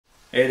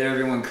Hey there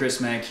everyone, Chris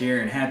Mack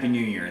here, and Happy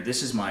New Year.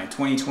 This is my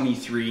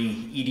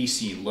 2023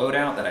 EDC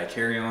loadout that I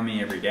carry on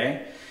me every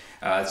day.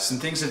 Some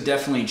things have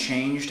definitely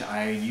changed.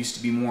 I used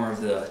to be more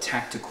of the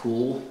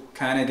tactical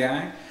kind of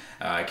guy,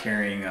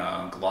 carrying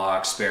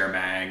Glock, spare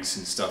mags,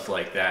 and stuff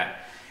like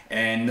that.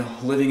 And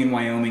living in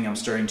Wyoming, I'm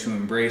starting to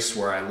embrace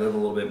where I live a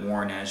little bit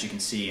more, and as you can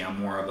see, I'm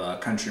more of a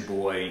country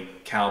boy,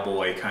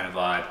 cowboy kind of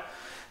vibe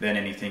than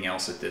anything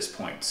else at this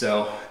point.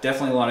 So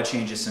definitely a lot of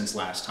changes since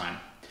last time.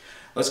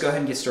 Let's go ahead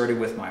and get started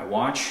with my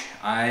watch.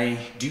 I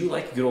do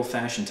like a good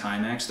old-fashioned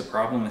Timex. The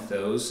problem with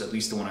those, at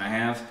least the one I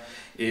have,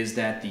 is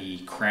that the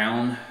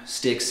crown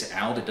sticks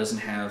out. It doesn't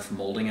have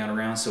molding out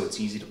around, so it's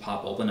easy to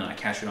pop open, and I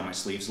catch it on my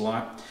sleeves a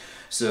lot.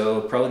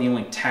 So probably the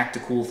only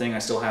tactical thing I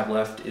still have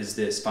left is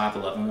this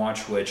 511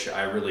 watch, which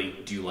I really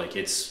do like.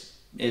 It's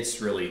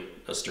really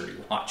a sturdy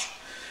watch.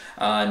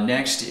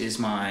 Next is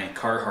my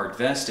Carhartt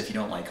vest. If you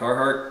don't like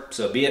Carhartt,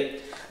 so be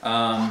it.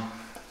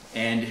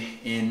 And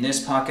in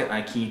this pocket,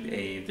 I keep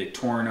a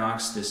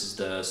Victorinox. This is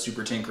the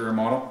Super Tinkerer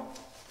model.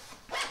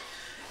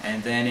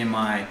 And then in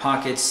my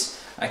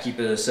pockets, I keep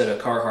a set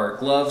of Carhartt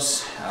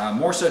gloves,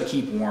 more so to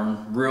keep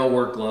warm. Real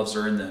work gloves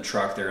are in the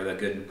truck. They're the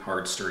good,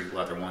 hard, sturdy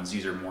leather ones.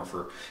 These are more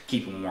for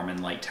keeping warm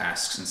in light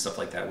tasks and stuff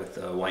like that with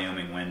the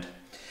Wyoming wind.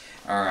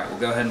 All right, we'll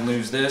go ahead and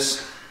lose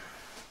this.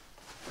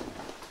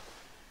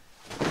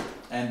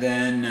 And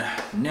then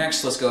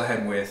next, let's go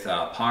ahead with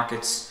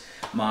pockets.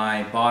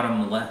 My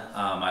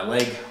my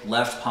leg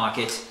left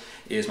pocket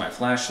is my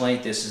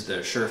flashlight. This is the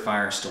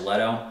Surefire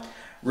Stiletto.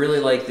 Really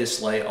like this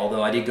light,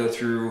 although I did go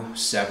through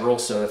several,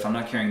 so if I'm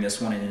not carrying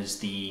this one, it is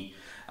the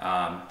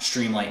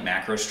Streamlight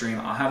Macro Stream.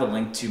 I'll have a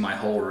link to my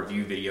whole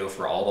review video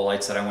for all the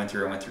lights that I went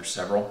through. I went through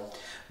several,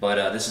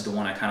 but this is the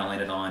one I kind of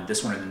landed on.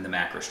 This one and then the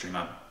Macro Stream.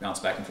 I bounce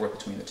back and forth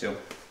between the two.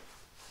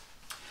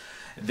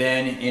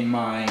 Then in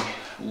my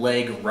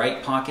leg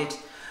right pocket,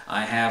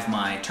 I have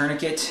my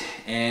tourniquet,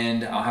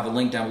 and I'll have a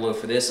link down below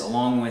for this,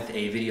 along with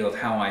a video of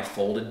how I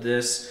folded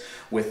this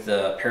with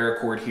the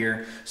paracord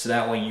here, so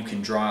that way you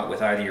can draw it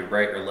with either your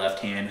right or left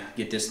hand,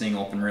 get this thing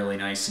open really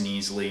nice and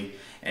easily,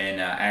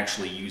 and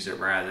actually use it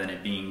rather than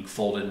it being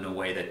folded in a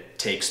way that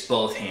takes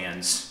both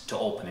hands to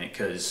open it,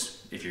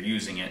 because if you're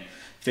using it,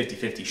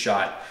 50-50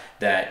 shot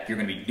that you're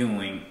going to be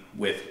doing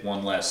with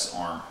one less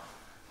arm.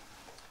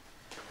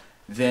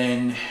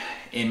 Then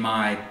in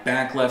my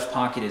back left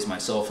pocket is my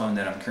cell phone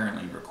that I'm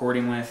currently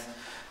recording with.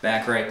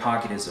 Back right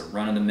pocket is a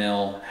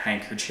run-of-the-mill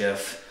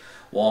handkerchief,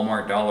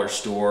 Walmart dollar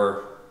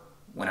store.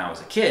 When I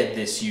was a kid,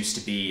 this used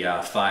to be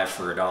 5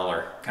 for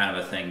 $1 kind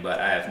of a thing, but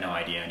I have no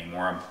idea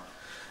anymore.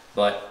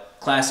 But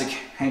classic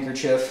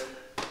handkerchief.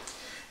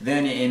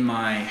 Then in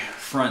my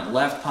front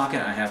left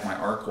pocket, I have my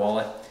ARC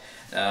wallet.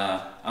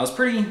 I was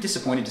pretty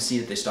disappointed to see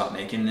that they stopped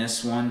making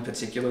this one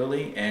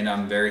particularly, and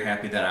I'm very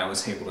happy that I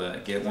was able to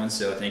get one,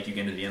 so thank you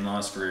again to the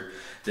in-laws for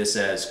this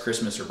as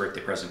Christmas or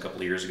birthday present a couple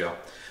of years ago.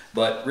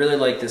 But really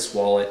like this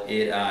wallet.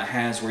 It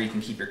has where you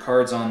can keep your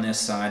cards on this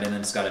side, and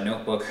then it's got a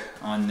notebook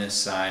on this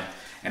side,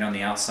 and on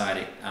the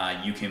outside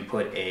you can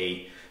put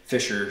a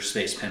Fisher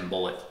Space Pen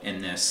bullet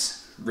in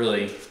this.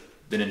 Really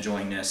been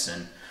enjoying this,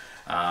 and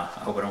I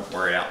hope I don't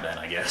wear it out then,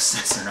 I guess,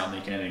 since they're not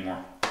making it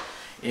anymore.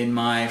 In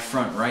my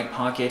front right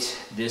pocket,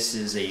 this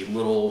is a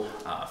little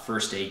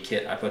first aid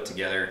kit I put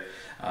together.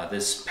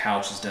 This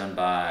pouch is done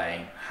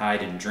by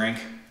Hide and Drink.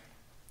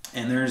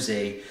 And there's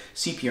a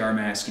CPR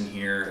mask in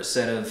here, a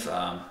set of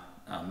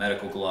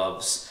medical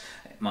gloves.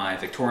 My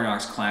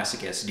Victorinox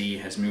Classic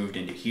SD has moved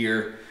into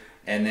here.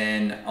 And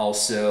then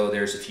also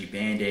there's a few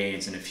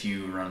Band-Aids and a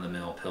few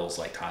run-of-the-mill pills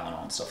like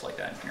Tylenol and stuff like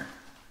that in here.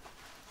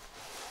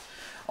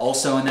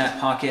 Also in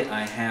that pocket,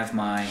 I have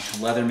my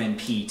Leatherman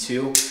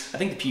P2. I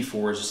think the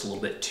P4 is just a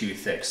little bit too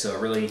thick, so I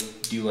really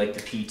do like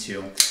the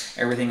P2.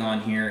 Everything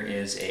on here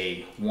is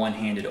a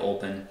one-handed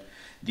open.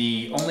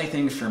 The only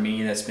thing for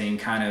me that's been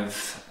kind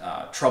of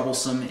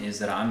troublesome is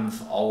that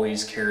I've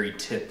always carried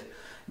tip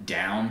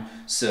down,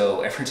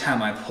 so every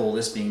time I pull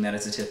this, being that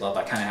it's a tip up,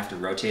 I kind of have to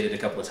rotate it a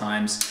couple of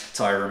times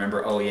until I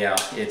remember, oh yeah,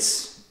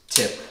 it's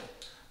tip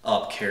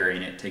up carry,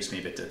 and it takes me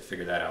a bit to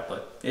figure that out,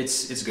 but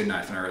it's a good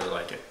knife and I really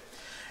like it.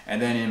 And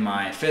then in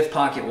my fifth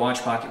pocket,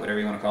 watch pocket, whatever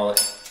you want to call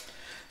it,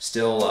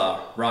 still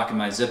rocking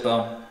my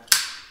Zippo.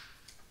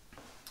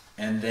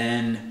 And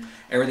then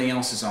everything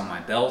else is on my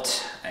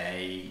belt.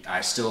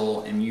 I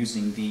still am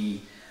using the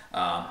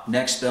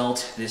Next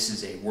belt. This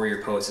is a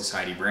Warrior Poet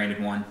Society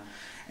branded one.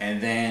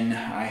 And then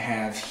I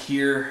have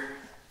here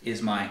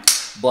is my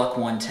Buck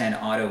 110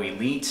 Auto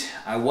Elite.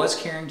 I was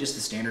carrying just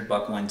the standard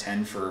Buck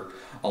 110 for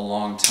a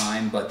long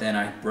time, but then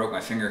I broke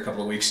my finger a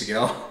couple of weeks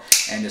ago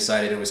and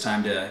decided it was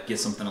time to get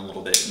something a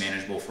little bit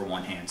manageable for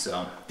one hand,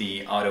 so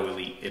the Auto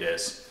Elite it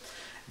is.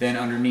 Then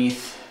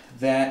underneath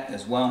that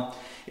as well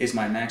is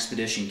my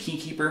Maxpedition key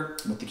keeper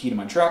with the key to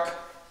my truck.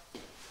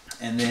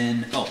 And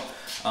then,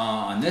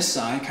 on this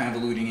side, kind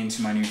of alluding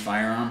into my new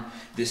firearm,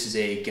 this is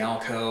a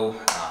Galco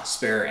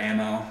spare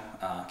ammo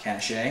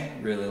cache.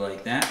 Really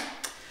like that.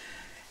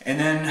 And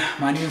then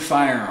my new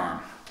firearm.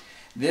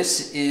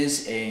 This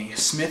is a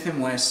Smith &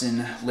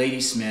 Wesson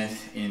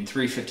Ladysmith in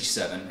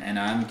 357, and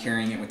I'm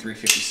carrying it with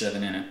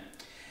 357 in it.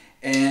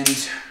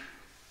 And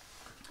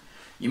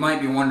you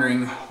might be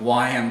wondering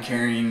why I'm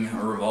carrying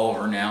a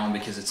revolver now,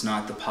 because it's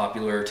not the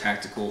popular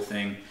tactical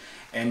thing.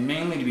 And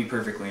mainly, to be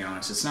perfectly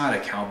honest, it's not a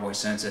cowboy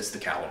sense, it's the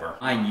caliber.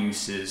 My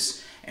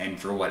uses, and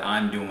for what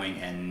I'm doing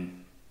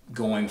and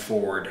going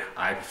forward,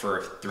 I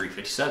prefer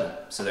 357.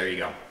 So there you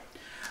go.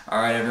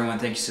 Alright everyone,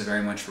 thank you so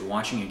very much for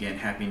watching. Again,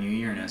 Happy New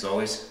Year, and as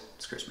always,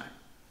 it's Chris Mack.